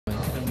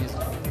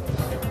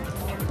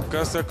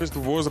така сякаш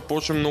двобоя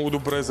започва много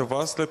добре за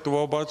вас, след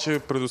това обаче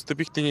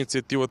предостъпихте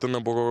инициативата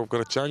на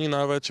благоевградчани,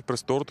 най-вече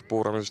през второто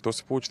по време. Защо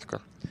се получи така?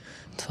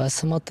 Това е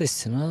самата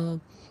истина.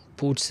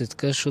 Получи се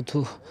така,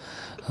 защото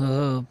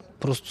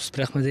просто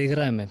спряхме да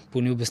играеме.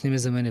 По необясними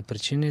за мен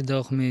причини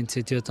дадохме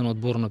инициативата на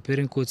отбора на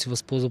Пирин, който си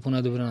възползва по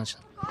най-добрия начин.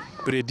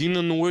 При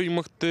 1-0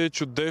 имахте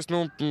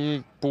чудесно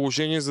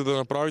положение, за да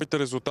направите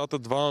резултата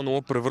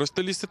 2-0.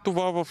 Превръща ли се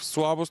това в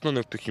слабост на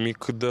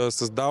Нефтохимик? Да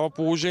създава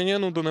положение,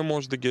 но да не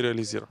може да ги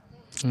реализира?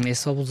 Не е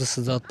слабост да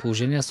създават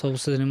положение, а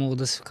слабост е да не могат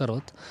да се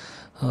вкарват.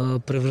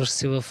 Превръща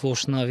се в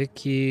лош навик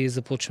и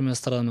започваме да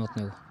страдаме от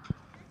него.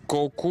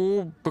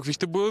 Какви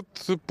ще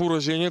бъдат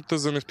пораженията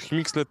за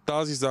Нефтохимик след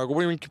тази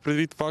загуба, имайки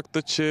предвид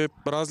факта, че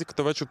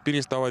разликата вече от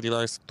Пирин става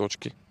 11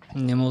 точки?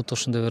 Не мога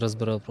точно да ви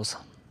разбера въпроса.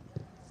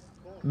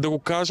 Да го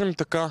кажем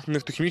така,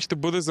 Нефтохимик ще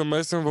бъде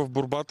замесен в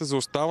борбата за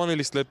оставане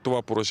ли след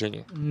това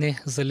поражение?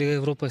 Не, за Лига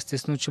Европа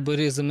естествено, че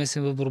бъде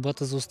замесен в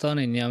борбата за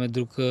оставане. Нямаме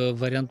друг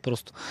вариант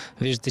просто.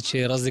 Виждате,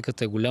 че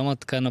разликата е голяма,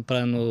 така е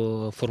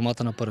направено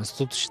формата на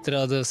първенството. Ще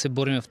трябва да се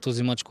борим в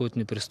този матч, който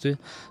ни предстои,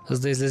 за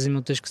да излезем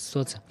от тежка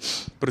ситуация.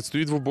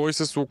 Предстои двубой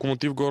с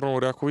Локомотив Горна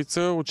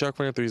Оряховица.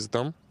 Очакванията ви за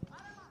там?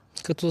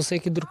 Като за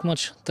всеки друг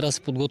матч. Трябва да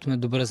се подготвим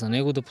добре за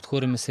него, да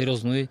подходим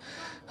сериозно и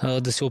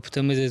да се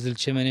опитаме да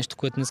извлечем нещо,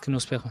 което днес не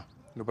успяхме.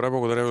 Добре,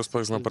 благодаря ви,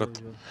 успех за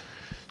напред.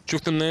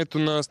 Чухте мнението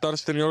на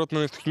старши треньорът на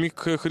Нефтохимик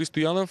Христо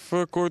Янев,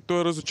 който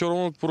е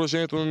разочарован от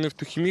поражението на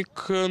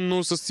Нефтохимик,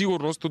 но със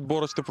сигурност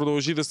отборът ще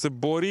продължи да се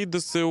бори,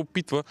 да се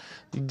опитва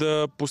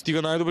да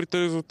постига най-добрите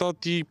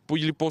резултати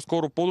или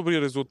по-скоро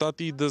по-добри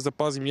резултати и да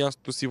запази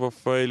мястото си в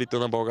елита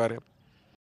на България.